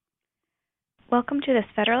Welcome to this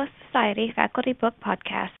Federalist Society Faculty Book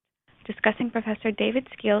Podcast discussing Professor David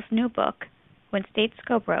Skeel's new book, When States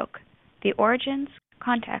Go Broke, The Origins,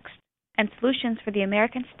 Context, and Solutions for the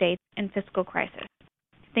American States in Fiscal Crisis.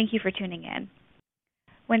 Thank you for tuning in.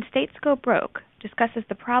 When States Go Broke discusses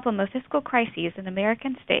the problem of fiscal crises in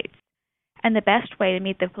American states and the best way to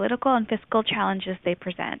meet the political and fiscal challenges they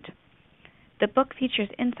present. The book features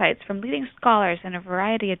insights from leading scholars in a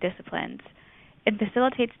variety of disciplines and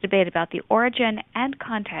facilitates debate about the origin and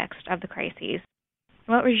context of the crises and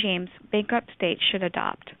what regimes bankrupt states should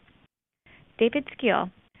adopt. David Skeel,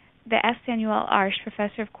 the S. Samuel Arsh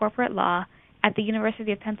Professor of Corporate Law at the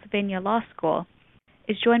University of Pennsylvania Law School,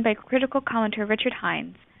 is joined by critical commentator Richard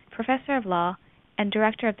Hines, Professor of Law and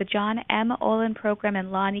Director of the John M. Olin Program in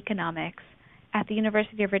Law and Economics at the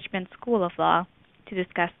University of Richmond School of Law, to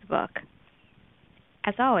discuss the book.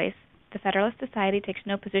 As always, the Federalist Society takes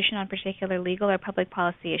no position on particular legal or public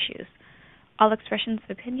policy issues. All expressions of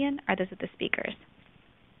opinion are those of the speakers.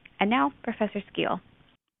 And now, Professor Skeel.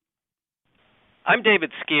 I'm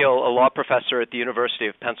David Skeel, a law professor at the University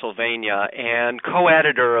of Pennsylvania and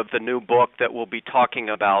co-editor of the new book that we'll be talking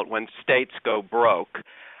about, When States Go Broke.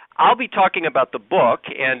 I'll be talking about the book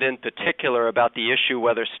and in particular about the issue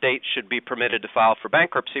whether states should be permitted to file for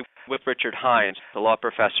bankruptcy with Richard Hines, the law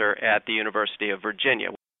professor at the University of Virginia.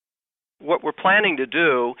 What we're planning to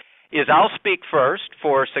do is I'll speak first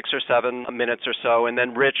for 6 or 7 minutes or so, and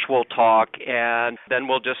then Rich will talk, and then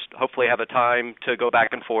we'll just hopefully have a time to go back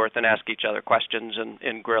and forth and ask each other questions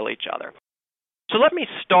and grill each other. So let me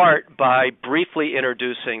start by briefly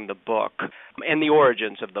introducing the book and the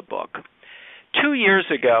origins of the book. 2 years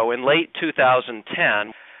ago, in late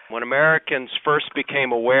 2010, when Americans first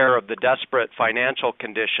became aware of the desperate financial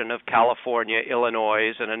condition of California,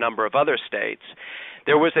 Illinois, and a number of other states,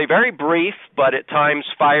 there was a very brief but at times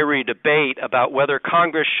fiery debate about whether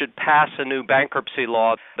Congress should pass a new bankruptcy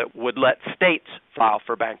law that would let states file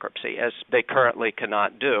for bankruptcy, as they currently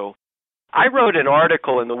cannot do. I wrote an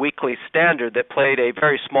article in the Weekly Standard that played a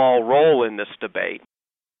very small role in this debate.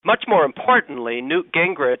 Much more importantly, Newt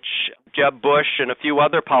Gingrich, Jeb Bush, and a few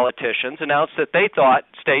other politicians announced that they thought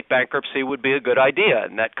state bankruptcy would be a good idea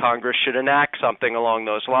and that Congress should enact something along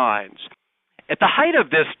those lines. At the height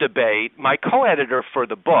of this debate, my co-editor for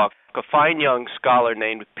the book, a fine young scholar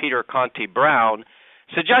named Peter Conti Brown,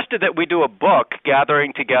 suggested that we do a book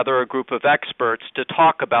gathering together a group of experts to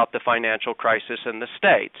talk about the financial crisis in the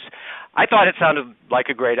states. I thought it sounded like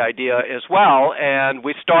a great idea as well, and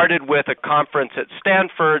we started with a conference at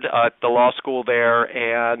Stanford at the law school there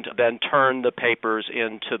and then turned the papers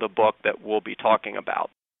into the book that we'll be talking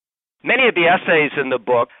about. Many of the essays in the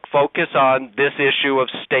book focus on this issue of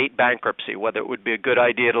state bankruptcy, whether it would be a good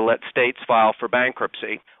idea to let states file for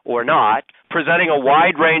bankruptcy or not, presenting a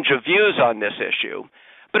wide range of views on this issue.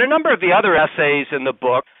 But a number of the other essays in the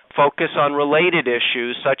book focus on related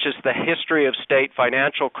issues such as the history of state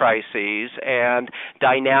financial crises and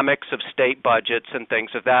dynamics of state budgets and things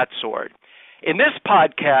of that sort. In this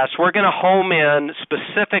podcast, we're going to home in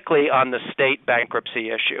specifically on the state bankruptcy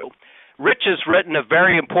issue. Rich has written a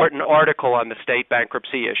very important article on the state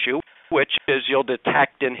bankruptcy issue, which, as you'll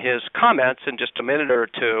detect in his comments in just a minute or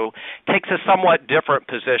two, takes a somewhat different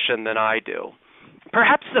position than I do.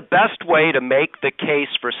 Perhaps the best way to make the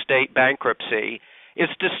case for state bankruptcy is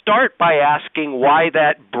to start by asking why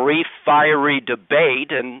that brief, fiery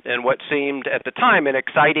debate and what seemed at the time an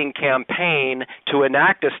exciting campaign to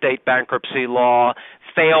enact a state bankruptcy law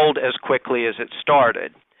failed as quickly as it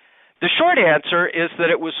started. The short answer is that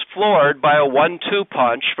it was floored by a 1-2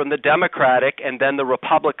 punch from the Democratic and then the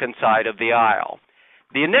Republican side of the aisle.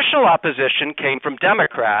 The initial opposition came from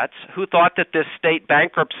Democrats who thought that this state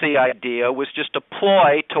bankruptcy idea was just a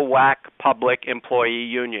ploy to whack public employee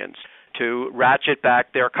unions, to ratchet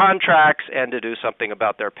back their contracts and to do something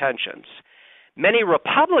about their pensions. Many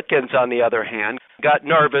Republicans, on the other hand, got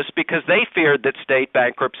nervous because they feared that state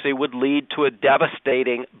bankruptcy would lead to a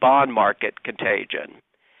devastating bond market contagion.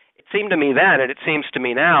 It seemed to me then, and it seems to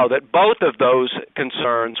me now, that both of those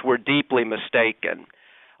concerns were deeply mistaken.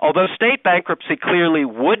 Although state bankruptcy clearly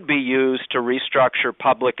would be used to restructure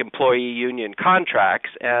public employee union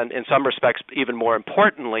contracts, and in some respects, even more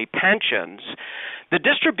importantly, pensions, the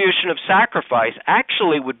distribution of sacrifice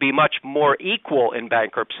actually would be much more equal in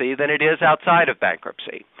bankruptcy than it is outside of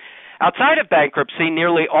bankruptcy. Outside of bankruptcy,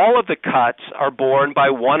 nearly all of the cuts are borne by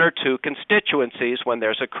one or two constituencies when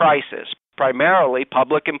there's a crisis, primarily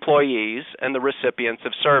public employees and the recipients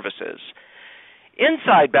of services.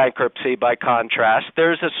 Inside bankruptcy, by contrast,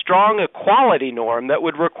 there's a strong equality norm that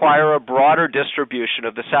would require a broader distribution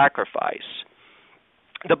of the sacrifice.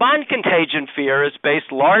 The bond contagion fear is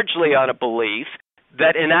based largely on a belief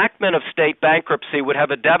that enactment of state bankruptcy would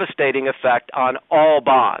have a devastating effect on all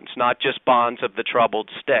bonds, not just bonds of the troubled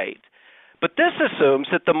state. But this assumes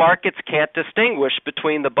that the markets can't distinguish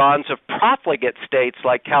between the bonds of profligate states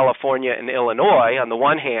like California and Illinois on the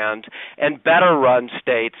one hand, and better-run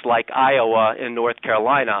states like Iowa and North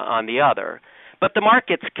Carolina on the other. But the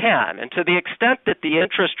markets can, and to the extent that the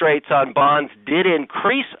interest rates on bonds did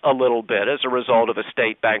increase a little bit as a result of a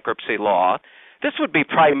state bankruptcy law, this would be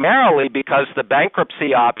primarily because the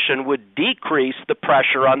bankruptcy option would decrease the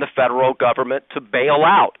pressure on the federal government to bail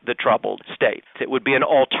out the troubled states. It would be an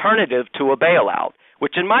alternative to a bailout,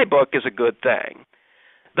 which in my book is a good thing.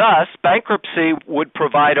 Thus, bankruptcy would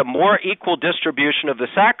provide a more equal distribution of the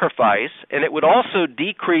sacrifice, and it would also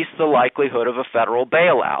decrease the likelihood of a federal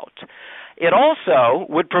bailout. It also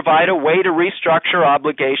would provide a way to restructure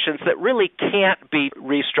obligations that really can't be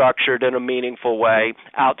restructured in a meaningful way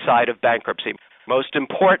outside of bankruptcy. Most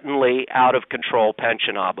importantly, out-of-control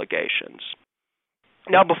pension obligations.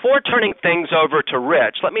 Now, before turning things over to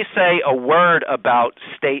Rich, let me say a word about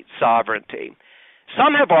state sovereignty.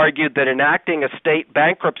 Some have argued that enacting a state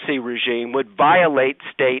bankruptcy regime would violate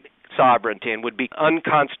state sovereignty and would be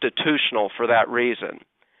unconstitutional for that reason.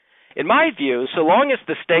 In my view, so long as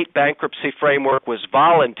the state bankruptcy framework was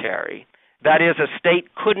voluntary, that is, a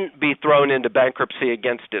state couldn't be thrown into bankruptcy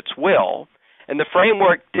against its will, and the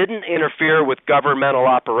framework didn't interfere with governmental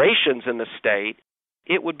operations in the state,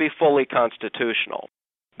 it would be fully constitutional.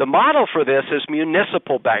 The model for this is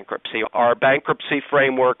municipal bankruptcy, our bankruptcy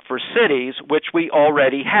framework for cities, which we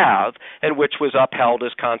already have and which was upheld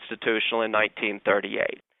as constitutional in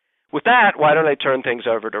 1938. With that, why don't I turn things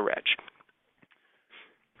over to Rich?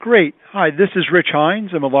 Great. Hi, this is Rich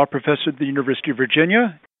Hines. I'm a law professor at the University of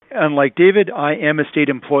Virginia. Unlike David, I am a state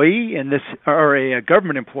employee or a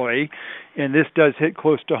government employee, and this does hit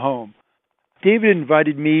close to home. David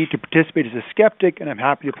invited me to participate as a skeptic, and I'm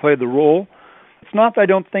happy to play the role. It's not that I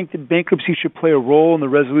don't think that bankruptcy should play a role in the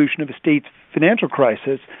resolution of a state's financial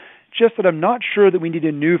crisis, just that I'm not sure that we need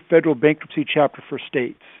a new federal bankruptcy chapter for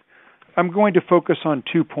states. I'm going to focus on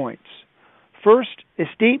 2 points. First, a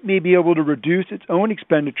state may be able to reduce its own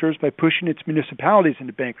expenditures by pushing its municipalities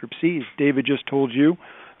into bankruptcy. As David just told you,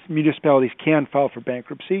 municipalities can file for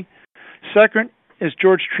bankruptcy. Second, as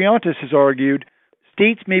George Triantis has argued,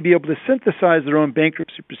 states may be able to synthesize their own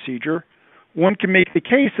bankruptcy procedure. One can make the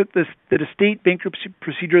case that a state bankruptcy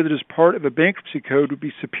procedure that is part of a bankruptcy code would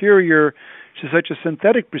be superior to such a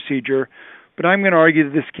synthetic procedure, but I'm going to argue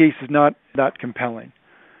that this case is not that compelling.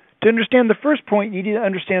 To understand the first point, you need to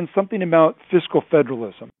understand something about fiscal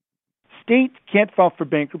federalism. States can't file for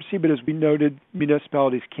bankruptcy, but as we noted,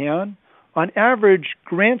 municipalities can. On average,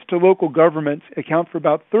 grants to local governments account for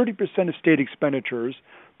about 30% of state expenditures,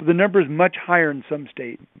 but the number is much higher in some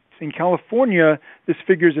states. In California, this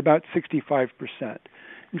figure is about 65%.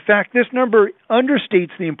 In fact, this number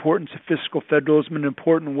understates the importance of fiscal federalism in an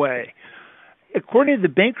important way. According to the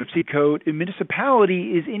Bankruptcy Code, a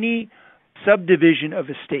municipality is any subdivision of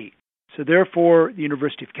a state. So therefore, the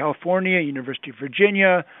University of California, University of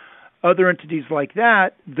Virginia, other entities like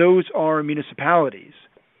that, those are municipalities.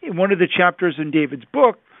 One of the chapters in David's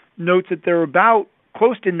book notes that there are about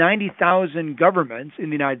close to 90,000 governments in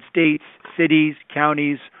the United States, cities,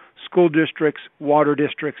 counties, school districts, water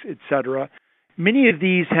districts, etc. Many of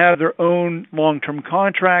these have their own long-term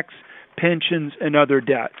contracts, pensions, and other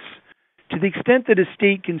debts. To the extent that a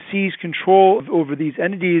state can seize control over these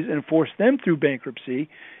entities and force them through bankruptcy,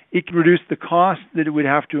 it can reduce the cost that it would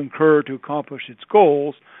have to incur to accomplish its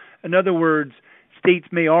goals. In other words, states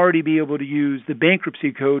may already be able to use the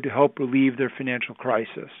bankruptcy code to help relieve their financial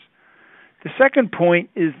crisis. The second point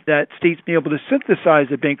is that states being able to synthesize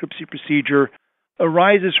a bankruptcy procedure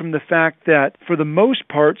arises from the fact that, for the most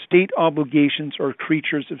part, state obligations are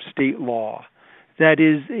creatures of state law. That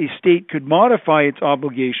is, a state could modify its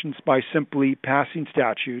obligations by simply passing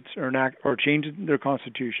statutes or changing their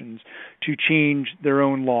constitutions to change their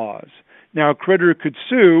own laws. Now, a creditor could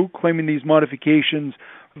sue, claiming these modifications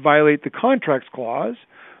violate the Contracts Clause,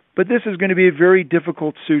 but this is going to be a very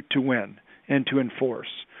difficult suit to win and to enforce.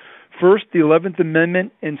 First, the 11th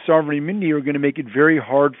Amendment and sovereign immunity are going to make it very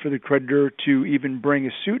hard for the creditor to even bring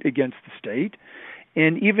a suit against the state.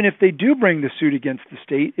 And even if they do bring the suit against the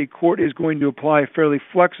state, a court is going to apply a fairly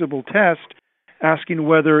flexible test asking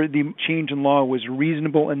whether the change in law was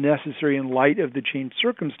reasonable and necessary in light of the changed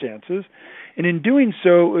circumstances. And in doing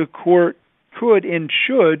so, a court could and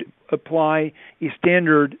should apply a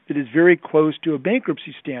standard that is very close to a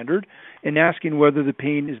bankruptcy standard and asking whether the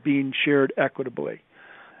pain is being shared equitably.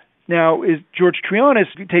 Now, as George Triantis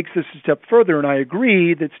takes this a step further, and I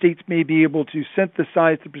agree that states may be able to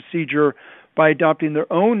synthesize the procedure by adopting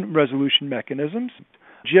their own resolution mechanisms,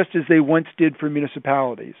 just as they once did for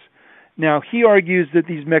municipalities. Now, he argues that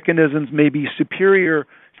these mechanisms may be superior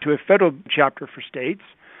to a federal chapter for states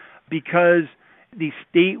because the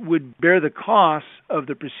state would bear the costs of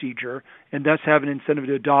the procedure and thus have an incentive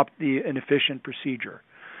to adopt an efficient procedure.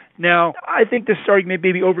 Now, I think this argument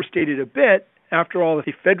may be overstated a bit. After all,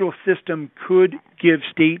 the federal system could give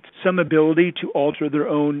states some ability to alter their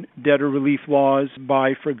own debtor relief laws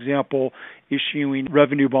by, for example, issuing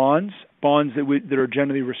revenue bonds that are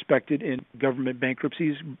generally respected in government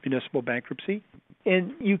bankruptcies, municipal bankruptcy.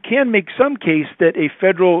 And you can make some case that a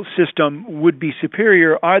federal system would be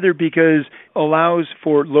superior either because it allows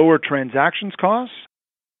for lower transactions costs.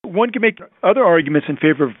 One can make other arguments in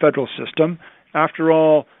favor of a federal system. After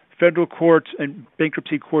all, federal courts and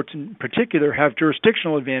bankruptcy courts in particular have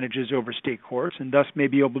jurisdictional advantages over state courts and thus may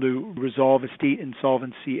be able to resolve a state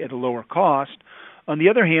insolvency at a lower cost. On the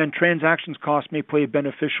other hand, transactions costs may play a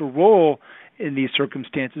beneficial role in these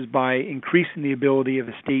circumstances by increasing the ability of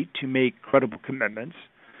a state to make credible commitments.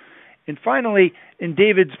 And finally, in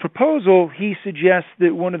David's proposal, he suggests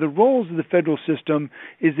that one of the roles of the federal system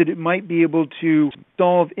is that it might be able to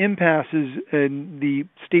solve impasses in the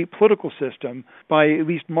state political system by at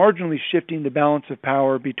least marginally shifting the balance of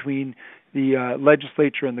power between the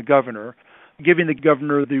legislature and the governor, giving the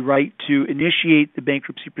governor the right to initiate the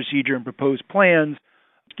bankruptcy procedure and propose plans,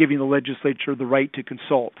 giving the legislature the right to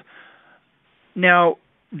consult. Now,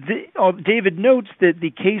 David notes that the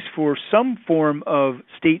case for some form of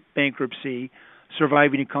state bankruptcy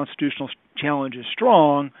surviving a constitutional challenge is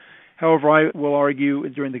strong. However, I will argue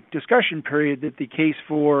during the discussion period that the case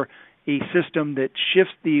for a system that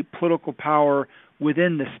shifts the political power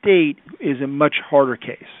within the state is a much harder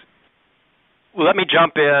case. Well, let me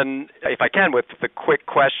jump in, if I can, with a quick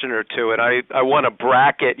question or two. And I want to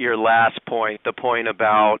bracket your last point, the point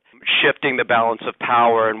about shifting the balance of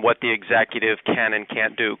power and what the executive can and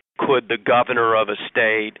can't do. Could the governor of a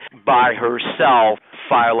state by herself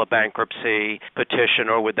file a bankruptcy petition,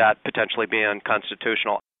 or would that potentially be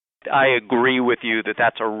unconstitutional? I agree with you that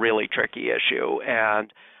that's a really tricky issue,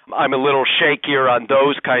 and I'm a little shakier on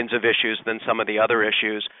those kinds of issues than some of the other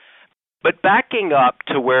issues. But backing up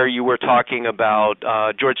to where you were talking about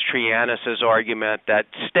George Trianis' argument that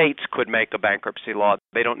states could make a bankruptcy law.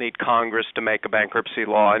 They don't need Congress to make a bankruptcy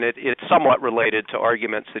law, and it's somewhat related to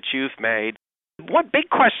arguments that you've made. One big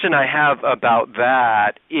question I have about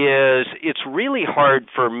that is it's really hard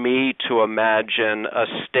for me to imagine a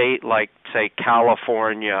state like, say,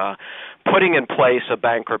 California putting in place a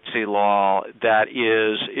bankruptcy law that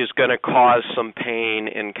is going to cause some pain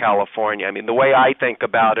in California. I mean, the way I think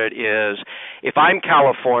about it is if I'm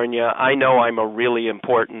California, I know I'm a really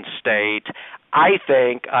important state. I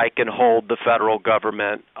think I can hold the federal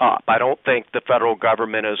government up. I don't think the federal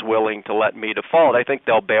government is willing to let me default. I think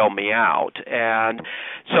they'll bail me out. And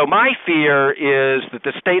so my fear is that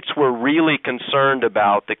the states we're really concerned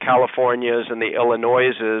about, the Californias and the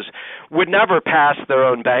Illinoises, would never pass their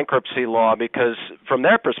own bankruptcy law because from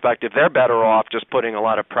their perspective, they're better off just putting a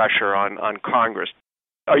lot of pressure on Congress.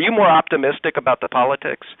 Are you more optimistic about the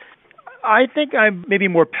politics? I think I'm maybe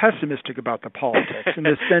more pessimistic about the politics in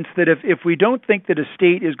the sense that if we don't think that a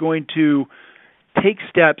state is going to take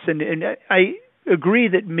steps, and I agree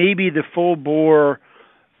that maybe the full bore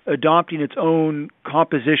adopting its own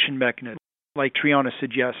composition mechanism, like Trianis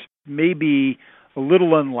suggests, may be a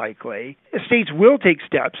little unlikely. States will take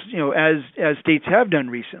steps, as states have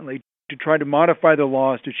done recently, to try to modify the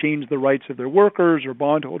laws to change the rights of their workers or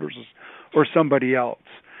bondholders or somebody else.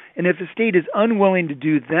 And if the state is unwilling to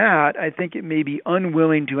do that, I think it may be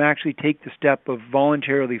unwilling to actually take the step of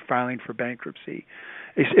voluntarily filing for bankruptcy.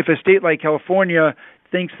 If a state like California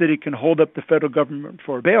thinks that it can hold up the federal government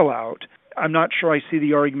for a bailout, I'm not sure I see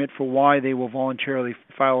the argument for why they will voluntarily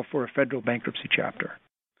file for a federal bankruptcy chapter.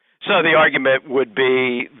 So the argument would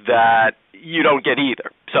be that you don't get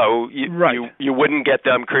either. So you wouldn't get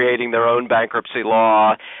them creating their own bankruptcy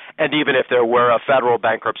law, and even if there were a federal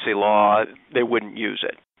bankruptcy law, they wouldn't use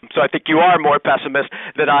it. So I think you are more pessimist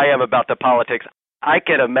than I am about the politics. I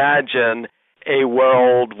can imagine a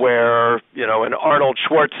world where, an Arnold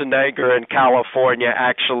Schwarzenegger in California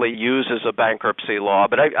actually uses a bankruptcy law.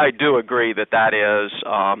 But I do agree that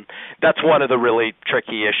that's one of the really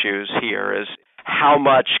tricky issues here is how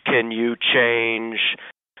much can you change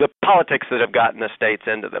the politics that have gotten the states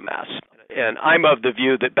into the mess. And I'm of the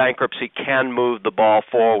view that bankruptcy can move the ball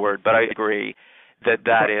forward, but I agree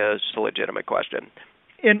that is a legitimate question.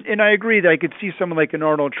 And I agree that I could see someone like an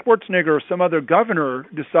Arnold Schwarzenegger or some other governor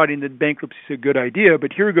deciding that bankruptcy is a good idea.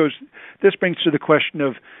 But this brings to the question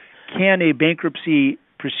of, can a bankruptcy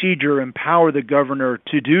procedure empower the governor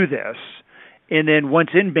to do this? And then once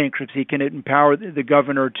in bankruptcy, can it empower the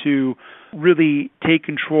governor to really take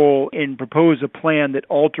control and propose a plan that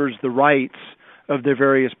alters the rights of the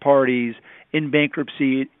various parties in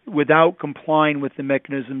bankruptcy without complying with the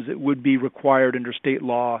mechanisms that would be required under state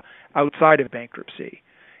law outside of bankruptcy?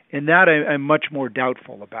 And that I'm much more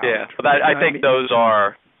doubtful about. Yeah, but I think those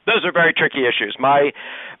are very tricky issues.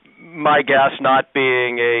 My guess, not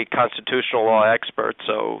being a constitutional law expert,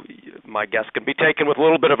 so my guess can be taken with a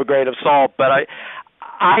little bit of a grain of salt, but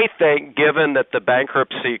I think given that the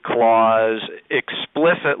bankruptcy clause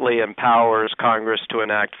explicitly empowers Congress to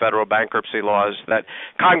enact federal bankruptcy laws, that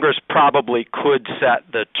Congress probably could set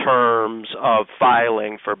the terms of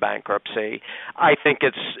filing for bankruptcy. I think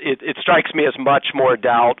it strikes me as much more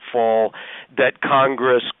doubtful that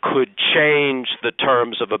Congress could change the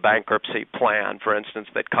terms of a bankruptcy plan. For instance,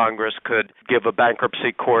 that Congress could give a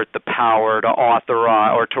bankruptcy court the power to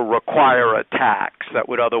authorize or to require a tax that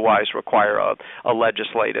would otherwise require a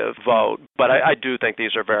legislative vote. But I do think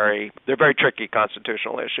these are very tricky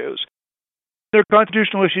constitutional issues. There are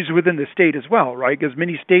constitutional issues within the state as well, right? Because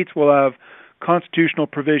many states will have constitutional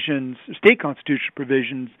provisions, state constitutional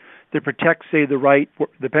provisions that protect, say, the right for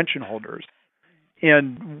the pension holders.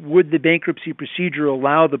 And would the bankruptcy procedure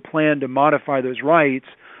allow the plan to modify those rights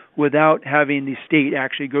without having the state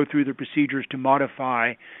actually go through the procedures to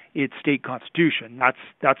modify its state constitution?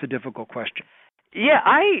 That's a difficult question. Yeah,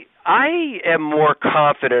 I am more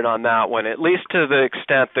confident on that one, at least to the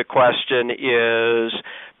extent the question is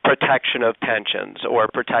protection of pensions or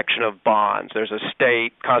protection of bonds. There's a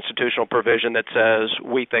state constitutional provision that says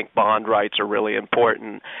we think bond rights are really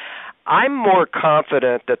important. I'm more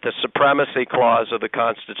confident that the supremacy clause of the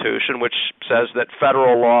Constitution, which says that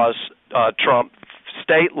federal laws trump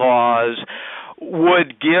state laws,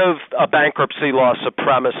 would give a bankruptcy law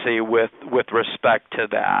supremacy with respect to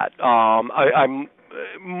that. I'm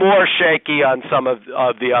more shaky on some of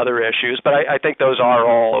the other issues, but I think those are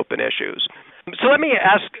all open issues. So let me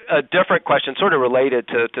ask a different question, sort of related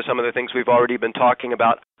to some of the things we've already been talking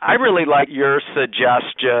about. I really like your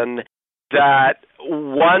suggestion that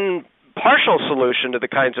one partial solution to the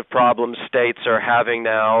kinds of problems states are having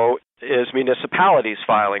now is municipalities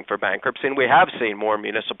filing for bankruptcy, and we have seen more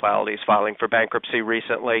municipalities filing for bankruptcy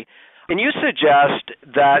recently. And you suggest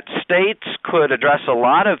that states could address a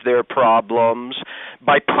lot of their problems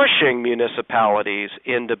by pushing municipalities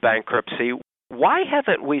into bankruptcy. Why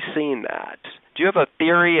haven't we seen that? Do you have a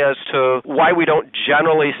theory as to why we don't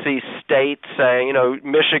generally see states saying,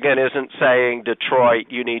 Michigan isn't saying, Detroit,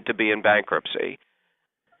 you need to be in bankruptcy?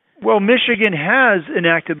 Well, Michigan has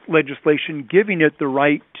enacted legislation giving it the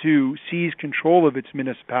right to seize control of its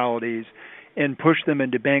municipalities and push them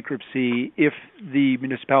into bankruptcy if the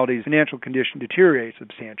municipality's financial condition deteriorates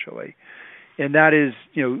substantially. And that is,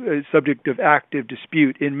 a subject of active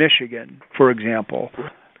dispute in Michigan, for example.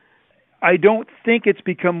 I don't think it's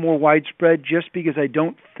become more widespread just because I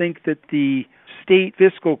don't think that the state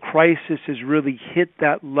fiscal crisis has really hit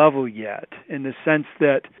that level yet, in the sense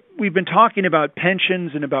that we've been talking about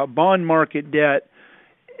pensions and about bond market debt.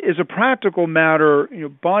 As a practical matter,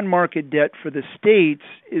 bond market debt for the states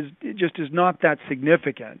is not that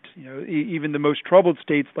significant. Even the most troubled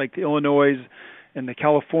states like the Illinois and the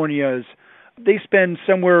Californias, they spend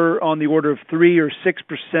somewhere on the order of 3 or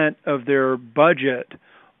 6% of their budget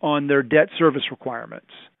on their debt service requirements.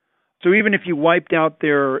 So even if you wiped out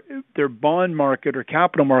their bond market or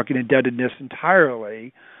capital market indebtedness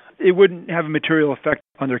entirely, it wouldn't have a material effect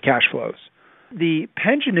on their cash flows. The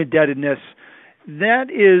pension indebtedness, that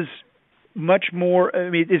is much more,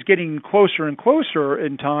 is getting closer and closer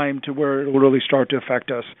in time to where it will really start to affect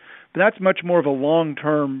us. But that's much more of a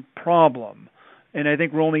long-term problem. And I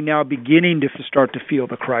think we're only now beginning to start to feel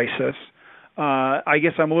the crisis. I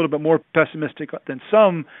guess I'm a little bit more pessimistic than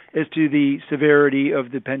some as to the severity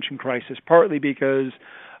of the pension crisis, partly because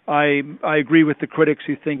I agree with the critics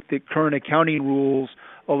who think that current accounting rules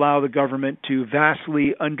allow the government to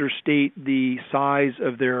vastly understate the size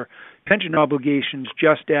of their pension obligations,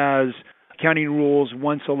 just as accounting rules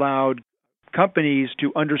once allowed companies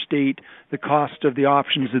to understate the cost of the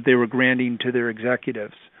options that they were granting to their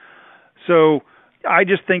executives. So I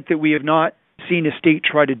just think that we have not seen a state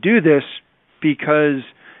try to do this because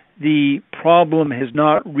the problem has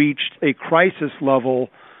not reached a crisis level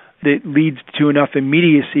that leads to enough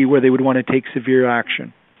immediacy where they would want to take severe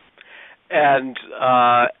action. And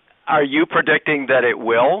are you predicting that it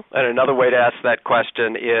will? And another way to ask that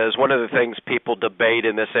question is, one of the things people debate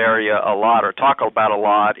in this area a lot or talk about a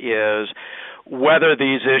lot is whether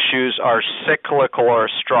these issues are cyclical or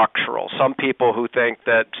structural. Some people who think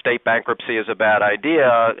that state bankruptcy is a bad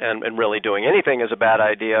idea and really doing anything is a bad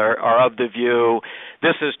idea are of the view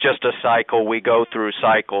this is just a cycle, we go through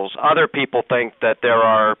cycles. Other people think that there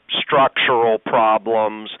are structural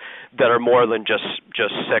problems that are more than just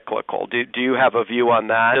cyclical. Do you have a view on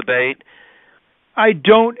that debate? I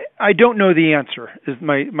don't know the answer is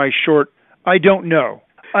my short. I don't know.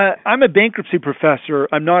 I'm a bankruptcy professor.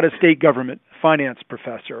 I'm not a state government finance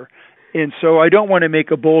professor. And so I don't want to make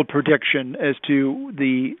a bold prediction as to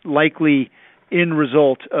the likely end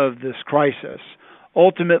result of this crisis.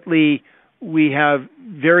 Ultimately, we have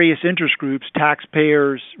various interest groups,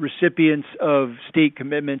 taxpayers, recipients of state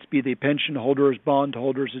commitments, be they pension holders, bond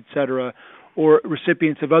holders, et cetera, or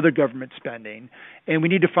recipients of other government spending. And we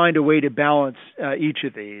need to find a way to balance each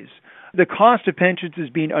of these. The cost of pensions is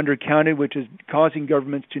being undercounted, which is causing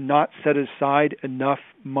governments to not set aside enough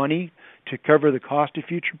money to cover the cost of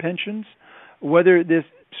future pensions. Whether this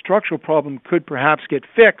structural problem could perhaps get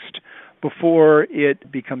fixed before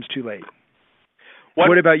it becomes too late.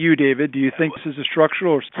 What about you, David? Do you think this is a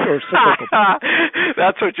structural or cyclical problem?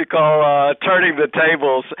 That's what you call turning the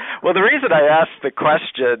tables. Well, one reason I asked the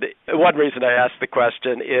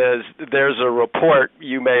question is there's a report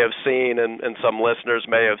you may have seen and some listeners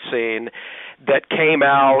may have seen that came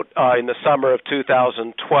out in the summer of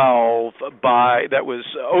 2012 that was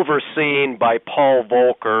overseen by Paul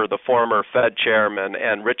Volcker, the former Fed chairman,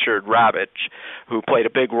 and Richard Ravitch, who played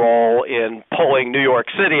a big role in pulling New York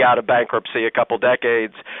City out of bankruptcy a couple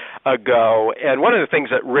decades ago. And one of the things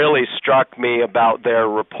that really struck me about their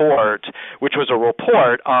report, which was a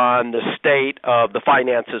report on the state of the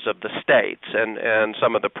finances of the states and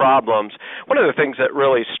some of the problems, one of the things that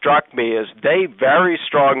really struck me is they very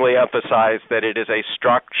strongly emphasized that it is a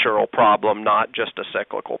structural problem, not just a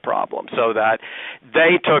cyclical problem, so that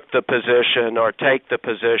they took the position or take the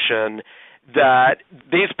position that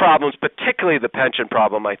these problems, particularly the pension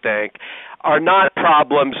problem, I think, are not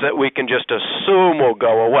problems that we can just assume will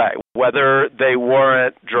go away. Whether they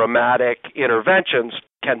warrant dramatic interventions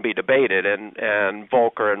can be debated, and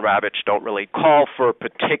Volcker and Ravitch don't really call for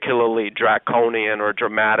particularly draconian or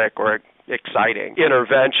dramatic or exciting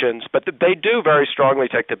interventions, but they do very strongly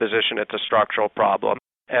take the position it's a structural problem.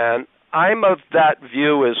 And I'm of that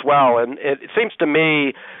view as well, and it seems to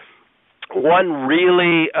me one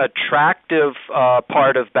really attractive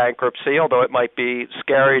part of bankruptcy, although it might be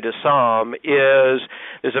scary to some, is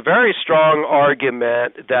there's a very strong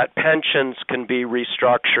argument that pensions can be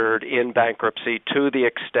restructured in bankruptcy to the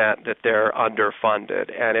extent that they're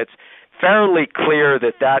underfunded. And it's fairly clear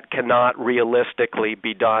that that cannot realistically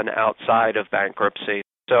be done outside of bankruptcy.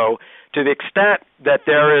 So to the extent that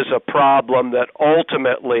there is a problem that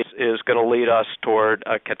ultimately is going to lead us toward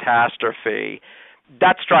a catastrophe,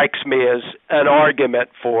 that strikes me as an argument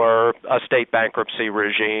for a state bankruptcy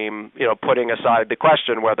regime, putting aside the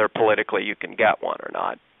question whether politically you can get one or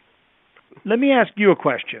not. Let me ask you a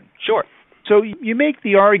question. Sure. So you make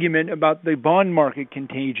the argument about the bond market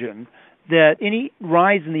contagion that any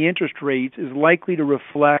rise in the interest rates is likely to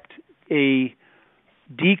reflect a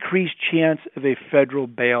decreased chance of a federal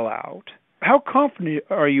bailout. How confident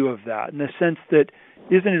are you of that, in the sense that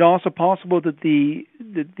isn't it also possible that the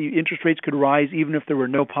interest rates could rise even if there were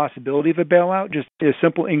no possibility of a bailout, just a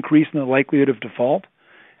simple increase in the likelihood of default?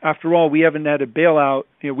 After all, we haven't had a bailout.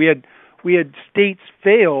 We had states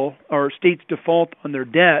fail or states default on their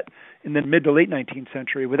debt in the mid to late 19th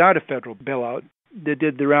century without a federal bailout that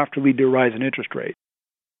did thereafter lead to a rise in interest rate.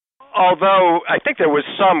 Although I think there was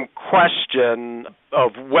some question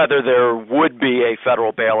of whether there would be a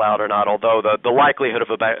federal bailout or not, although the likelihood of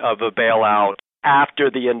a bailout after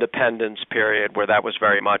the independence period, where that was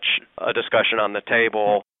very much a discussion on the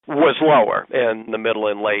table, was lower in the middle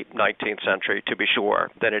and late 19th century, to be sure,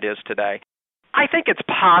 than it is today. I think it's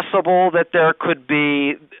possible that there could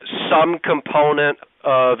be some component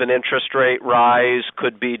of an interest rate rise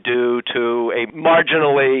could be due to a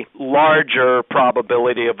marginally larger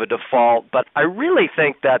probability of a default, but I really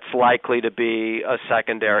think that's likely to be a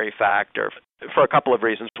secondary factor for a couple of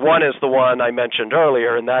reasons. One is the one I mentioned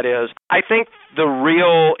earlier, and that is I think the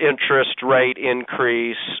real interest rate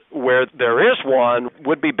increase, where there is one,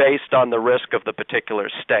 would be based on the risk of the particular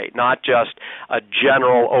state, not just a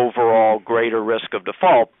general overall greater risk of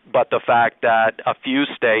default, but the fact that a few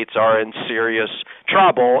states are in serious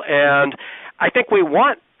trouble. And I think we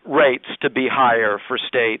want rates to be higher for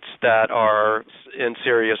states that are in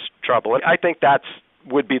serious trouble. I think that's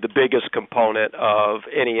would be the biggest component of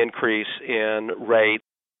any increase in rate.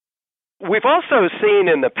 We've also seen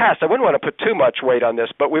in the past, I wouldn't want to put too much weight on this,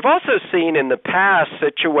 but we've also seen in the past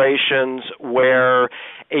situations where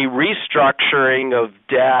a restructuring of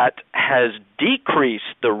debt has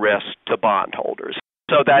decreased the risk to bondholders.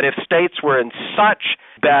 So that if states were in such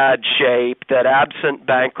bad shape that absent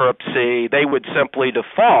bankruptcy, they would simply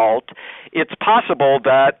default, it's possible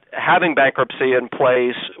that having bankruptcy in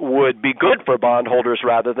place would be good for bondholders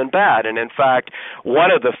rather than bad. And in fact,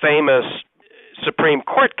 one of the famous Supreme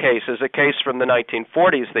Court case is a case from the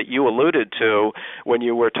 1940s that you alluded to when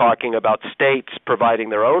you were talking about states providing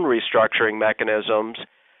their own restructuring mechanisms,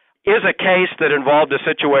 is a case that involved a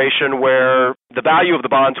situation where the value of the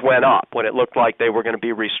bonds went up when it looked like they were going to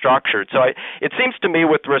be restructured. So it seems to me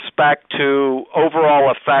with respect to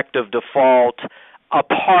overall effect of default,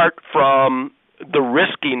 apart from the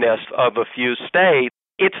riskiness of a few states,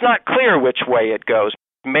 it's not clear which way it goes.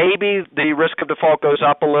 Maybe the risk of default goes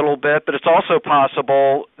up a little bit, but it's also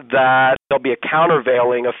possible that there'll be a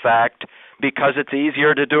countervailing effect because it's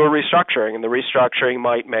easier to do a restructuring, and the restructuring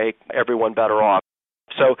might make everyone better off.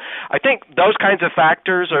 So I think those kinds of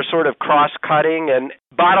factors are sort of cross-cutting, and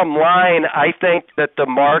bottom line, I think that the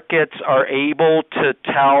markets are able to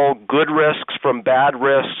tell good risks from bad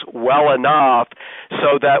risks well enough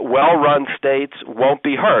so that well-run states won't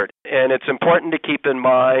be hurt. And it's important to keep in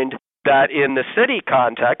mind that in the city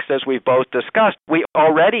context, as we've both discussed, we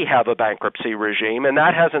already have a bankruptcy regime, and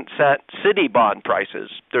that hasn't sent city bond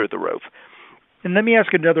prices through the roof. And let me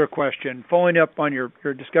ask another question. Following up on your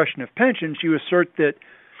discussion of pensions, you assert that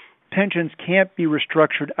pensions can't be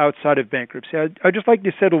restructured outside of bankruptcy. I'd just like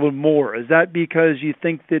to say a little more. Is that because you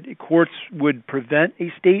think that courts would prevent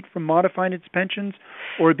a state from modifying its pensions,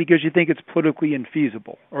 or because you think it's politically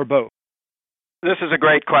infeasible, or both? This is a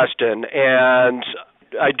great question, and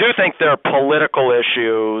I do think there are political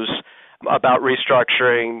issues about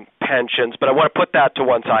restructuring pensions, but I want to put that to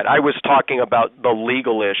one side. I was talking about the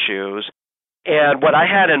legal issues. And what I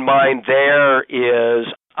had in mind there is,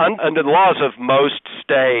 under the laws of most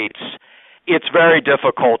states, it's very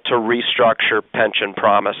difficult to restructure pension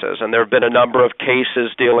promises. And there have been a number of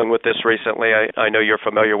cases dealing with this recently. I know you're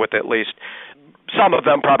familiar with at least some of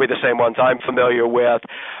them, probably the same ones I'm familiar with,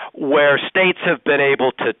 where states have been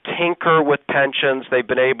able to tinker with pensions. They've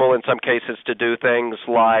been able, in some cases, to do things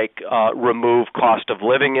like remove cost of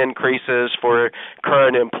living increases for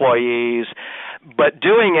current employees. But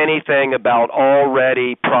doing anything about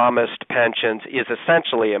already promised pensions is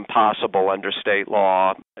essentially impossible under state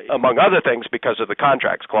law, among other things because of the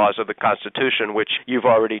Contracts Clause of the Constitution, which you've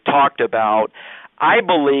already talked about. I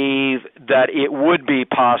believe that it would be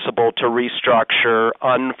possible to restructure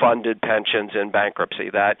unfunded pensions in bankruptcy,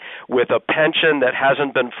 that with a pension that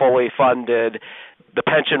hasn't been fully funded, the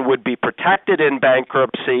pension would be protected in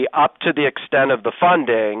bankruptcy up to the extent of the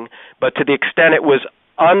funding, but to the extent it was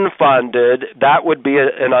unfunded, that would be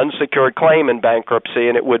an unsecured claim in bankruptcy,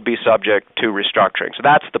 and it would be subject to restructuring. So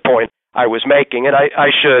that's the point I was making, and I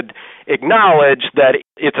should acknowledge that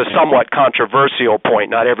it's a somewhat controversial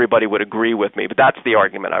point. Not everybody would agree with me, but that's the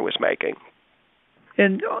argument I was making.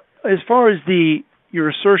 And as far as your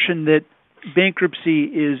assertion that bankruptcy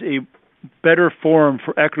is a better forum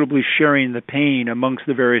for equitably sharing the pain amongst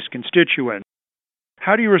the various constituents,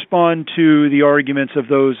 how do you respond to the arguments of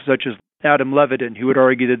those such as Adam Levitin, who would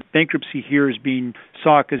argue that bankruptcy here is being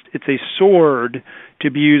sought because it's a sword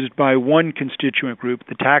to be used by one constituent group,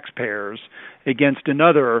 the taxpayers, against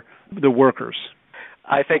another, the workers?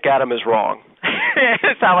 I think Adam is wrong.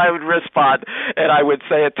 Is how I would respond, and I would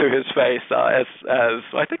say it to his face, as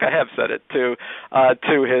I think I have said it to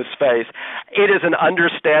his face. It is an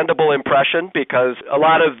understandable impression because a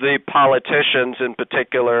lot of the politicians in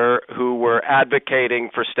particular who were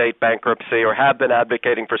advocating for state bankruptcy or have been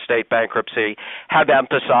advocating for state bankruptcy have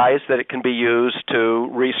emphasized that it can be used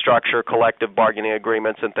to restructure collective bargaining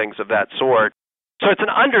agreements and things of that sort. So it's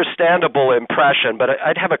an understandable impression, but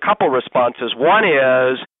I'd have a couple responses. One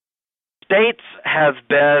is, states have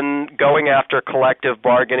been going after collective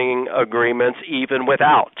bargaining agreements even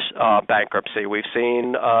without bankruptcy. We've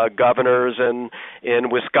seen governors in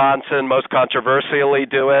Wisconsin most controversially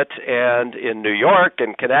do it, and in New York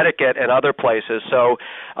and Connecticut and other places. So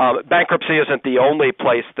bankruptcy isn't the only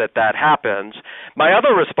place that happens. My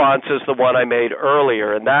other response is the one I made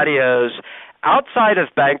earlier, and that is, outside of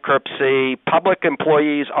bankruptcy, public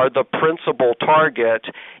employees are the principal target.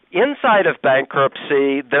 Inside of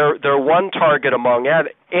bankruptcy, they're one target among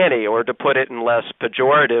any, or to put it in less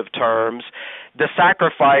pejorative terms, the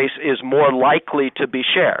sacrifice is more likely to be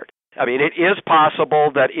shared. I mean, it is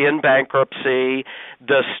possible that in bankruptcy,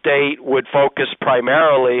 the state would focus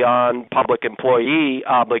primarily on public employee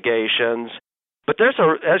obligations, But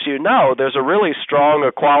as you know, there's a really strong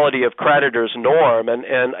equality of creditors norm, and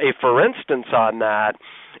a for instance on that,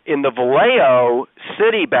 in the Vallejo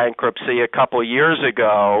City bankruptcy a couple years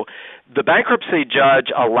ago, the bankruptcy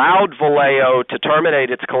judge allowed Vallejo to terminate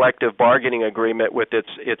its collective bargaining agreement with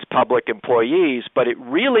its public employees, but it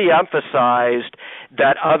really emphasized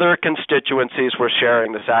that other constituencies were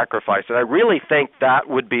sharing the sacrifice. And I really think that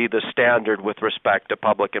would be the standard with respect to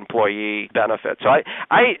public employee benefits. So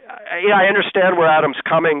I understand where Adam's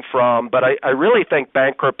coming from, but I really think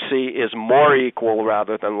bankruptcy is more equal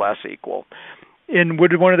rather than less equal. And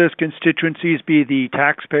would one of those constituencies be the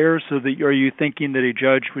taxpayers? So that are you thinking that a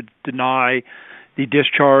judge would deny the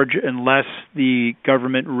discharge unless the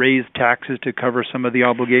government raised taxes to cover some of the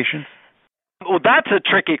obligations? Well, that's a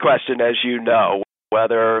tricky question, as you know,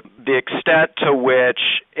 whether the extent to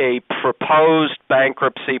which a proposed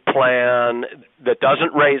bankruptcy plan that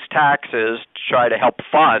doesn't raise taxes to try to help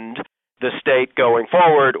fund the state going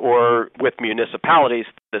forward, or with municipalities,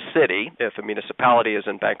 the city, if a municipality is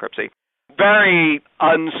in bankruptcy. Very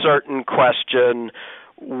uncertain question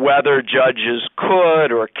whether judges could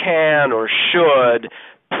or can or should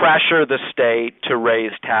pressure the state to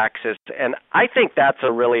raise taxes. And I think that's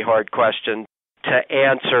a really hard question to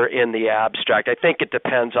answer in the abstract. I think it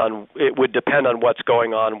would depend on what's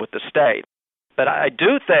going on with the state. But I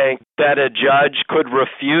do think that a judge could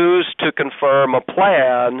refuse to confirm a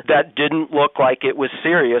plan that didn't look like it was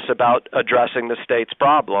serious about addressing the state's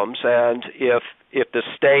problems. And if the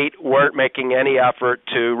state weren't making any effort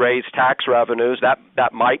to raise tax revenues,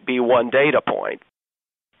 that might be one data point.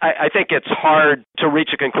 I think it's hard to reach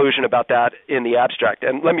a conclusion about that in the abstract.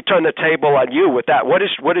 And let me turn the table on you with that. What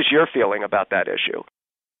is your feeling about that issue?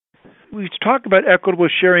 We talk about equitable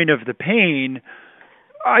sharing of the pain.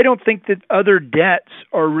 I don't think that other debts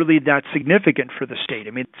are really that significant for the state.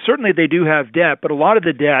 I mean, certainly they do have debt, but a lot of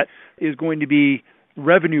the debt is going to be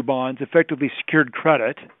revenue bonds, effectively secured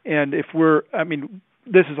credit. And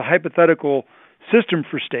this is a hypothetical system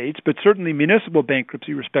for states, but certainly municipal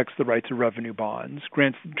bankruptcy respects the rights of revenue bonds,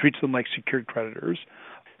 treats them like secured creditors.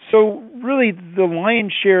 So really the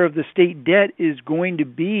lion's share of the state debt is going to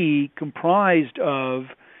be comprised of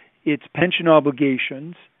its pension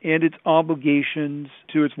obligations and its obligations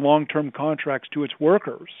to its long-term contracts to its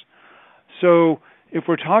workers. So if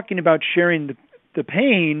we're talking about sharing the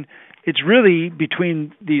pain, it's really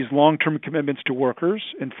between these long-term commitments to workers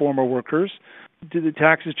and former workers, to the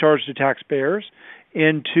taxes charged to taxpayers,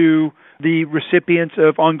 and to the recipients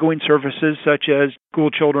of ongoing services such as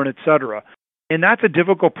school children, etc. And that's a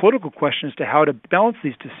difficult political question as to how to balance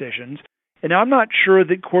these decisions. And I'm not sure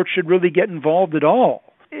that courts should really get involved at all.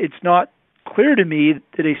 It's not clear to me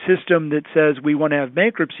that a system that says we want to have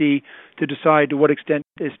bankruptcy to decide to what extent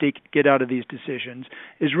a state can get out of these decisions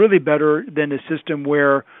is really better than a system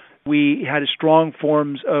where we had strong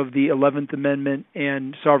forms of the 11th Amendment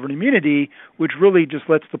and sovereign immunity, which really just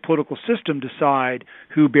lets the political system decide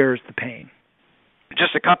who bears the pain.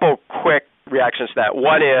 Just a couple quick reactions to that.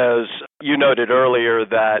 One is, you noted earlier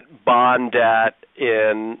that bond debt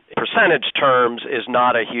in percentage terms is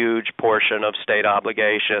not a huge portion of state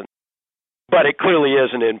obligation, but it clearly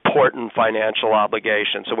is an important financial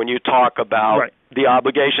obligation. So when you talk about the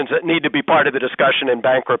obligations that need to be part of the discussion in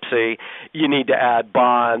bankruptcy, you need to add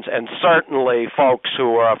bonds, and certainly folks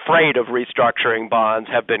who are afraid of restructuring bonds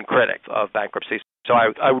have been critics of bankruptcy. So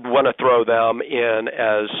I would want to throw them in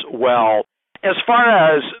as well. As far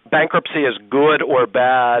as bankruptcy is good or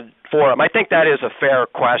bad for them, I think that is a fair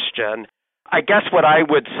question. I guess what I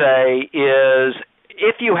would say is,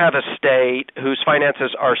 if you have a state whose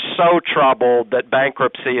finances are so troubled that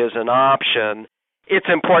bankruptcy is an option, it's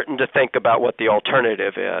important to think about what the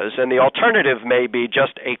alternative is. And the alternative may be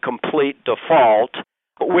just a complete default,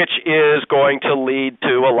 which is going to lead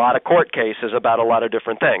to a lot of court cases about a lot of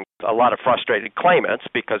different things, a lot of frustrated claimants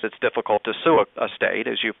because it's difficult to sue a state,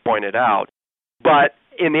 as you've pointed out. But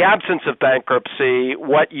in the absence of bankruptcy,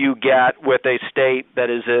 what you get with a state that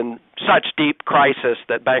is in such deep crisis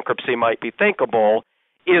that bankruptcy might be thinkable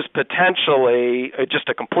is potentially just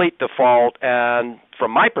a complete default and,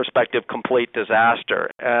 from my perspective, complete disaster.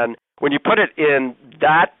 And when you put it in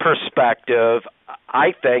that perspective,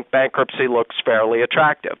 I think bankruptcy looks fairly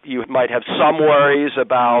attractive. You might have some worries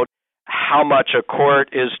about how much a court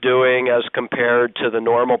is doing as compared to the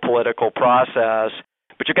normal political process,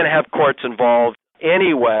 but you're going to have courts involved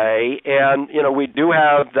anyway. And, we do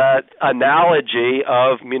have that analogy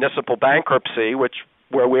of municipal bankruptcy,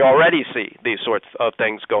 where we already see these sorts of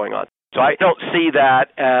things going on. So I don't see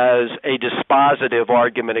that as a dispositive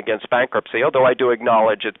argument against bankruptcy, although I do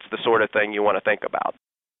acknowledge it's the sort of thing you want to think about.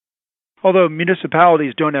 Although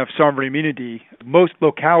municipalities don't have sovereign immunity, most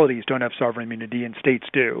localities don't have sovereign immunity, and states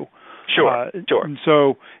do. Sure. And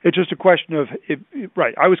so it's just a question of,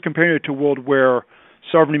 right, I was comparing it to a world where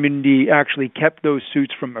sovereign immunity actually kept those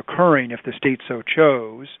suits from occurring if the state so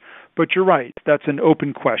chose. But you're right, that's an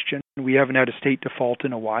open question. We haven't had a state default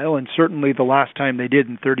in a while, and certainly the last time they did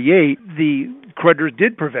in 1938, the creditors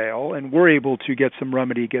did prevail and were able to get some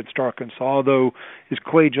remedy against Arkansas, although, as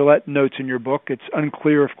Clay Gillette notes in your book, it's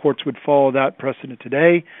unclear if courts would follow that precedent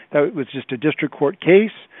today. That was just a district court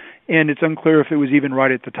case, and it's unclear if it was even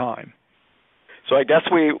right at the time. So I guess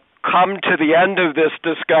we come to the end of this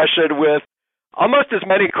discussion with almost as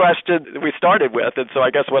many questions we started with, and so I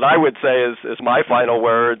guess what I would say is my final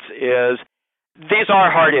words is these are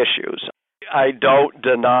hard issues. I don't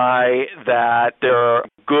deny that there are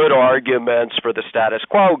good arguments for the status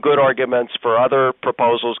quo, good arguments for other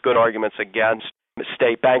proposals, good arguments against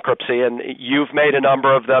state bankruptcy, and you've made a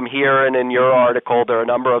number of them here and in your article. There are a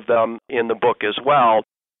number of them in the book as well.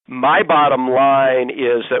 My bottom line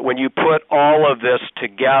is that when you put all of this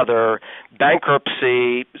together,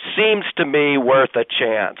 bankruptcy seems to me worth a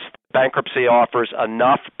chance. Bankruptcy offers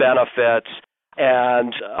enough benefits,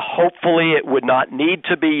 and hopefully it would not need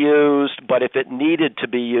to be used, but if it needed to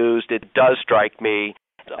be used, it does strike me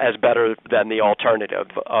as better than the alternative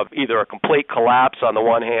of either a complete collapse on the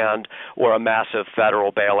one hand or a massive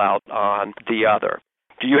federal bailout on the other.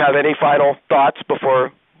 Do you have any final thoughts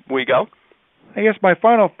before we go? I guess my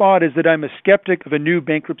final thought is that I'm a skeptic of a new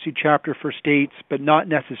bankruptcy chapter for states, but not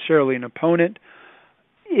necessarily an opponent.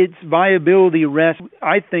 Its viability rests,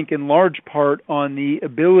 I think, in large part on the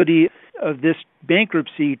ability of this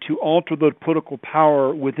bankruptcy to alter the political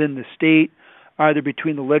power within the state, either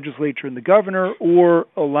between the legislature and the governor, or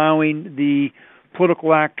allowing the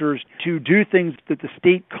political actors to do things that the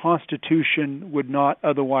state constitution would not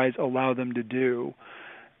otherwise allow them to do.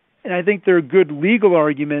 And I think there are good legal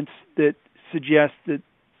arguments that suggest that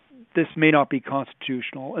this may not be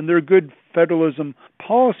constitutional, and there are good federalism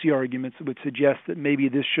policy arguments that would suggest that maybe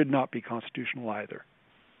this should not be constitutional either.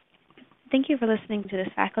 Thank you for listening to this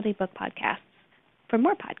Faculty Book Podcast. For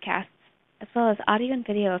more podcasts, as well as audio and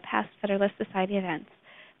video of past Federalist Society events,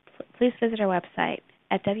 please visit our website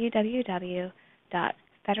at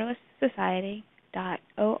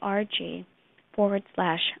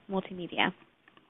www.federalistsociety.org/multimedia.